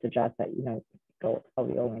it would suggest that go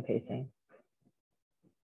LV only pacing?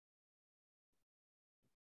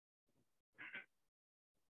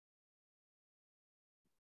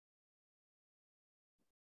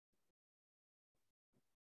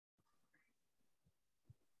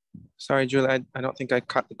 Sorry, Julie, I don't think I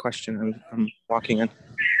caught the question. I'm walking in.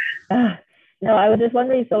 No, I was just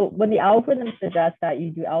wondering, so when the algorithm suggests that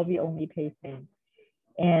you do LV only pacing,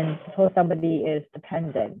 and suppose somebody is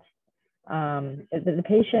dependent, the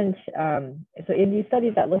patient, so in these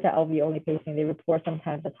studies that look at LV only pacing, they report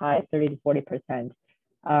sometimes as high as 30 to 40%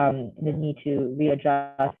 the need to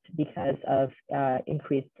readjust because of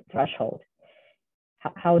increased threshold.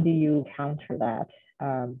 How do you counter that?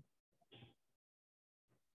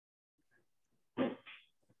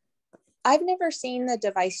 I've never seen the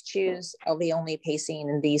device choose LV only pacing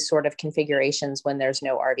in these sort of configurations when there's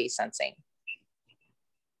no RV sensing.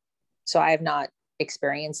 So I have not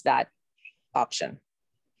experienced that option.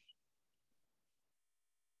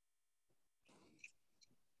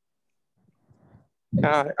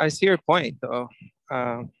 I see your point, though.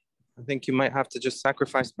 I think you might have to just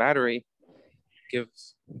sacrifice battery, give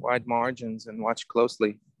wide margins, and watch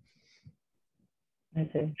closely. I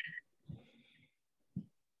see.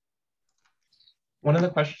 One of the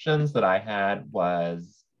questions that I had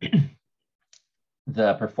was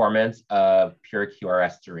the performance of pure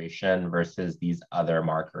QRS duration versus these other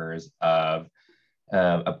markers of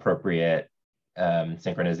appropriate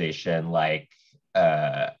synchronization, like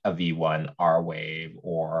a V1 R wave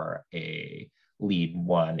or a lead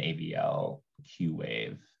 1 AVL Q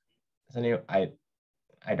wave. I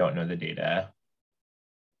don't know the data.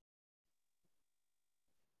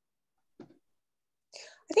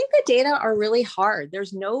 I think the data are really hard.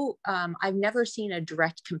 There's no, I've never seen a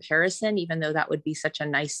direct comparison, even though that would be such a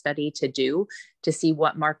nice study to do, to see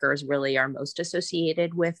what markers really are most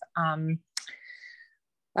associated with a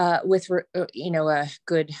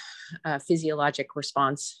good physiologic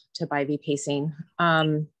response to BIV pacing.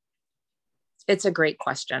 It's a great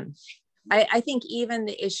question. I think even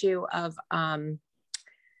the issue of kind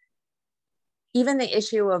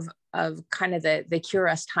of the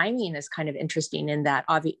QRS timing is kind of interesting in that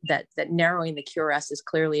that narrowing the QRS is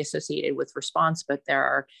clearly associated with response, but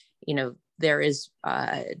there is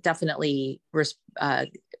definitely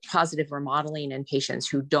positive remodeling in patients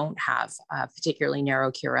who don't have particularly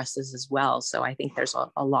narrow QRSs as well. So I think there's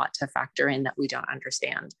a lot to factor in that we don't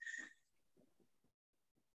understand.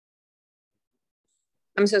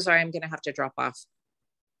 I'm so sorry, I'm gonna have to drop off.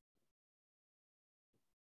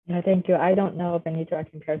 Yeah, thank you. I don't know of any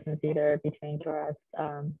direct comparisons either between QRS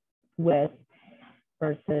width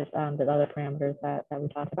versus the other parameters that we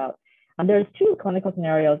talked about. There's two clinical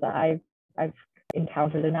scenarios that I've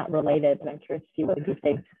encountered. They're not related, but I'm curious to see what the group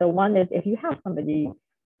thinks. So one is if you have somebody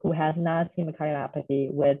who has non-ischemic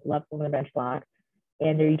cardiomyopathy with left lumen branch block,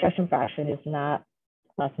 and their ejection fraction is not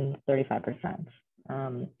less than 35%.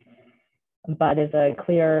 But is a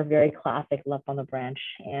clear, very classic left bundle branch.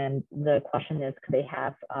 And the question is, could they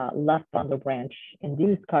have left bundle branch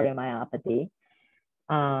induced cardiomyopathy?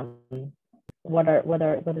 What are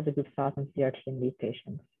the group's thoughts on CRT in these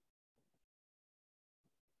patients?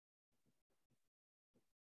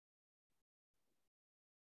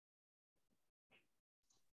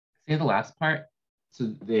 Say the last part.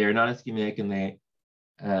 So they're not ischemic and they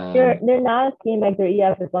they're not ischemic.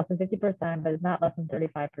 Their EF is less than 50%, but it's not less than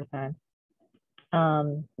 35%.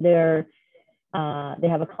 They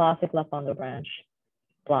have a classic left bundle branch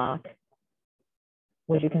block.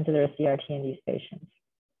 Would you consider a CRT in these patients?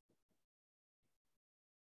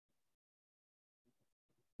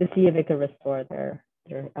 To see if it could restore their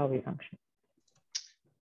LV function.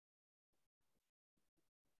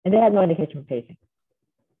 And they had no indication for pacing.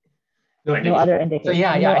 No other indication.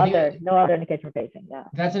 So no other indication for pacing. Yeah.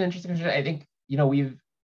 That's an interesting question. I think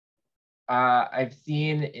I've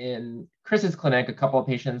seen in Chris's clinic a couple of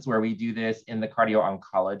patients where we do this in the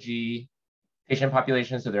cardio-oncology patient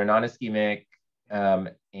population. So they're non-ischemic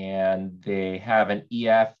and they have an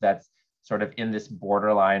EF that's sort of in this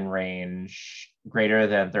borderline range, greater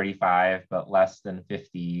than 35, but less than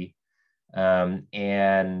 50.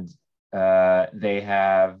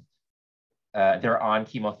 They're on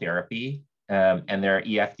chemotherapy and their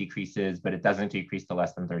EF decreases, but it doesn't decrease to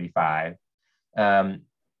less than 35. And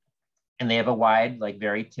they have a wide, like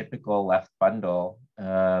very typical left bundle.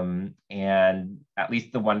 And at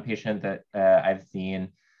least the one patient that I've seen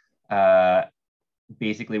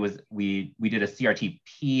basically we did a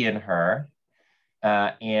CRT-P in her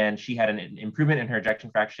and she had an improvement in her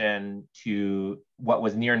ejection fraction to what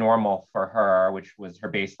was near normal for her, which was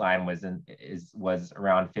her baseline was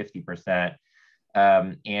around 50%.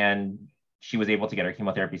 And she was able to get her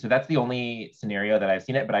chemotherapy. So that's the only scenario that I've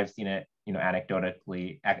seen it, but I've seen it,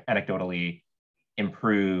 anecdotally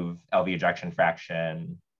improve LV ejection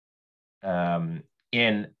fraction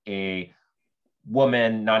in a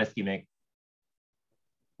woman, non-ischemic,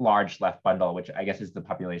 large left bundle, which I guess is the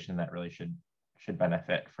population that really should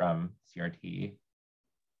benefit from CRT.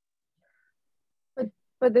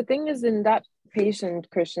 But the thing is, in that patient,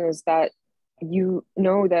 Christian, is that you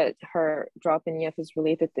know that her drop in EF is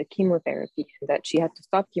related to chemotherapy, that she had to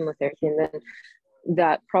stop chemotherapy, and then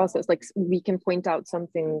that process, like we can point out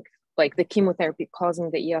something like the chemotherapy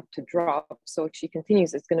causing the EF to drop. So if she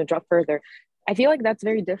continues, it's going to drop further. I feel like that's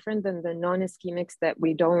very different than the non-ischemics that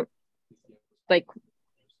we don't, like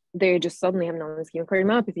they just suddenly have non-ischemic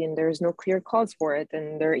cardiomyopathy and there's no clear cause for it.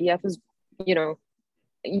 And their EF is, you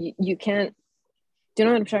can't, do you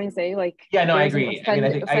know what I'm trying to say? Like, yeah, no, I agree. I agree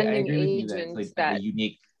with you that it's like a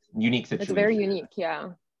unique situation. It's very unique, yeah.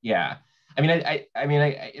 Yeah.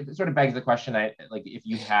 It sort of begs the question, like if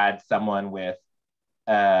you had someone with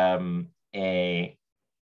a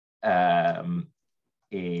a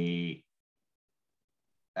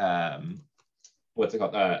what's it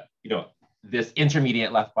called? This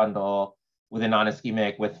intermediate left bundle with a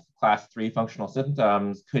non-ischemic with class 3 functional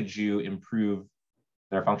symptoms, could you improve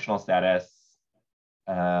their functional status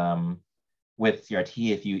with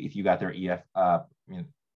CRT if you got their EF up?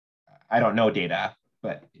 I don't know data,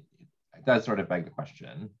 but it does sort of beg the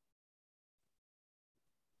question.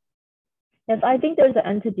 Yes, I think there's an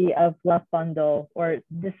entity of left bundle or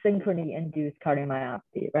dysynchrony-induced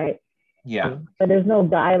cardiomyopathy, right? Yeah. But there's no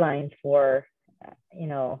guidelines for,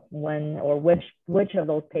 when or which of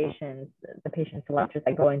those patients, the patient selectors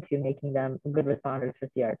that go into making them good responders for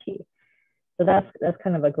CRT. So that's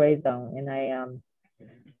kind of a gray zone, and I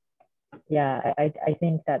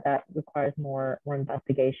think that requires more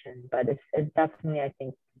investigation, but it's definitely, I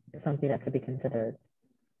think, something that could be considered.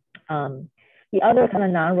 The other kind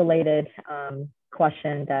of non-related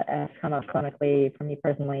question that has come up clinically for me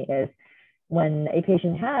personally is when a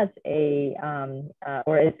patient has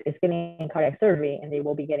or is getting cardiac surgery and they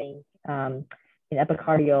will be getting an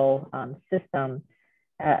epicardial system,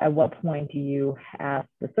 at what point do you ask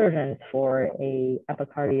the surgeons for a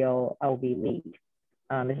epicardial LV lead?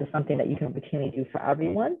 Is this something that you can routinely do for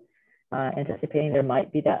everyone, anticipating there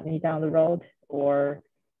might be that need down the road, or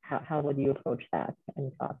how would you approach that?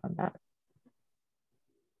 Any thoughts on that?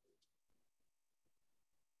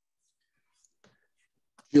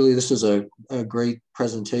 Julie, this is a great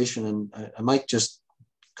presentation, and I might just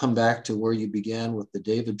come back to where you began with the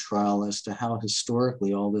David trial as to how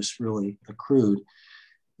historically all this really accrued.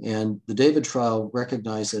 And the David trial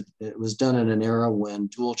recognized that it was done in an era when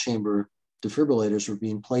dual chamber defibrillators were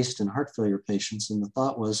being placed in heart failure patients. And the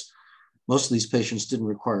thought was most of these patients didn't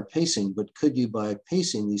require pacing, but could you, by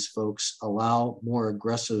pacing these folks, allow more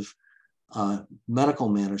aggressive medical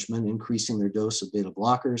management, increasing their dose of beta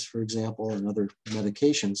blockers, for example, and other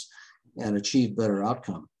medications, and achieve better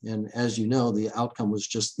outcome. And as you know, the outcome was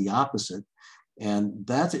just the opposite. And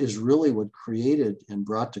that is really what created and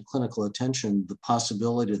brought to clinical attention the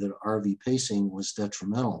possibility that RV pacing was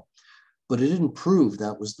detrimental. But it didn't prove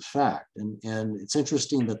that was the fact. And it's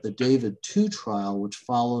interesting that the David 2 trial, which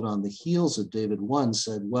followed on the heels of David 1,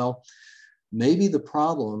 said, well, maybe the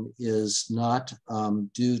problem is not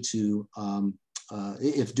due to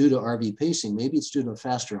RV pacing, maybe it's due to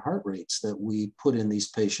faster heart rates that we put in these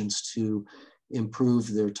patients to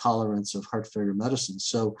improve their tolerance of heart failure medicine.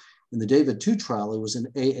 So in the David 2 trial, it was an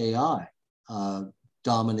AAI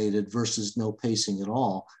dominated versus no pacing at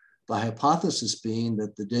all. The hypothesis being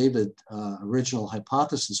that the David original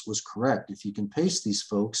hypothesis was correct. If you can pace these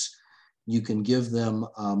folks, you can give them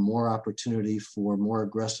more opportunity for more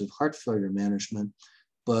aggressive heart failure management.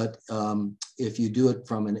 But if you do it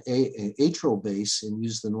from an atrial base and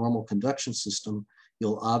use the normal conduction system,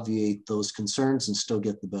 you'll obviate those concerns and still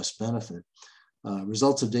get the best benefit.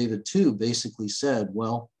 Results of David 2 basically said,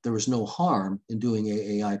 well, there was no harm in doing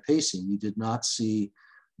AAI pacing. You did not see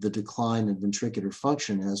the decline in ventricular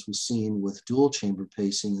function as was seen with dual chamber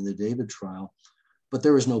pacing in the David trial, but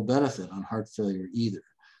there was no benefit on heart failure either,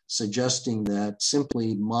 suggesting that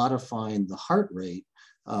simply modifying the heart rate,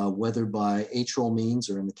 whether by atrial means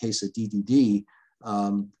or in the case of DDD,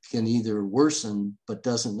 can either worsen but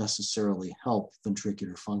doesn't necessarily help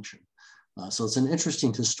ventricular function. So it's an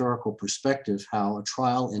interesting historical perspective how a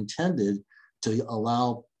trial intended to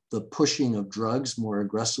allow the pushing of drugs more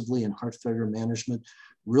aggressively in heart failure management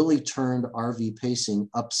really turned RV pacing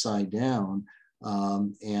upside down,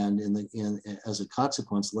 and as a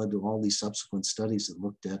consequence led to all these subsequent studies that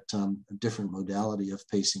looked at a different modality of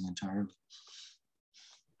pacing entirely.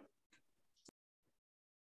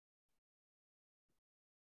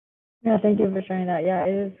 Yeah, thank you for sharing that. Yeah,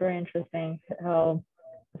 it is very interesting how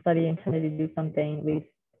the study intended to do something, at least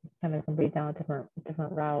kind of complete down a different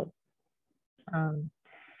route.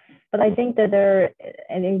 But I think that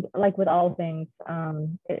like with all things,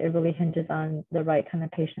 it really hinges on the right kind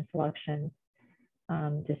of patient selection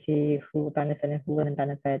to see who will benefit and who wouldn't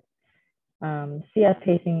benefit. CS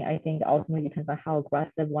pacing, I think, ultimately depends on how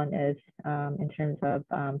aggressive one is in terms of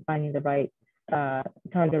finding the right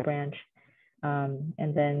target branch.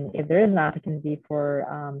 And then if there is an opportunity for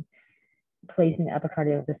placing the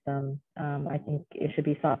epicardial system, I think it should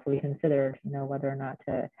be thoughtfully considered, whether or not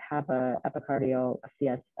to have a epicardial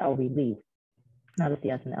CS LV lead, not a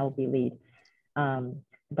CS and LV lead.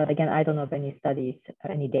 But again, I don't know of any studies,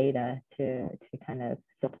 any data to kind of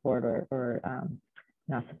support or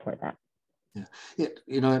not support that. Yeah,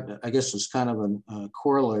 I guess it's kind of a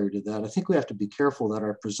corollary to that. I think we have to be careful that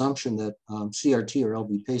our presumption that CRT or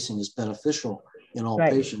LV pacing is beneficial in all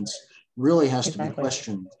patients really has to be Exactly.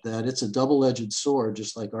 questioned, that it's a double-edged sword,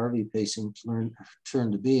 just like RV pacing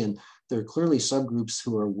turned to be. And there are clearly subgroups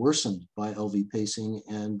who are worsened by LV pacing.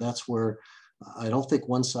 And that's where I don't think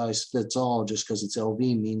one size fits all, just because it's LV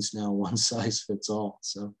means now one size fits all.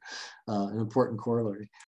 So an important corollary.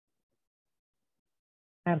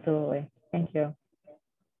 Absolutely. Thank you.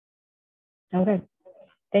 Okay.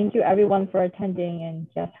 Thank you everyone for attending, and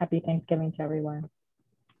yes, happy Thanksgiving to everyone.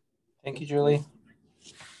 Thank you, Julie.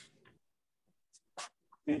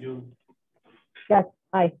 Yes,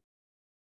 bye.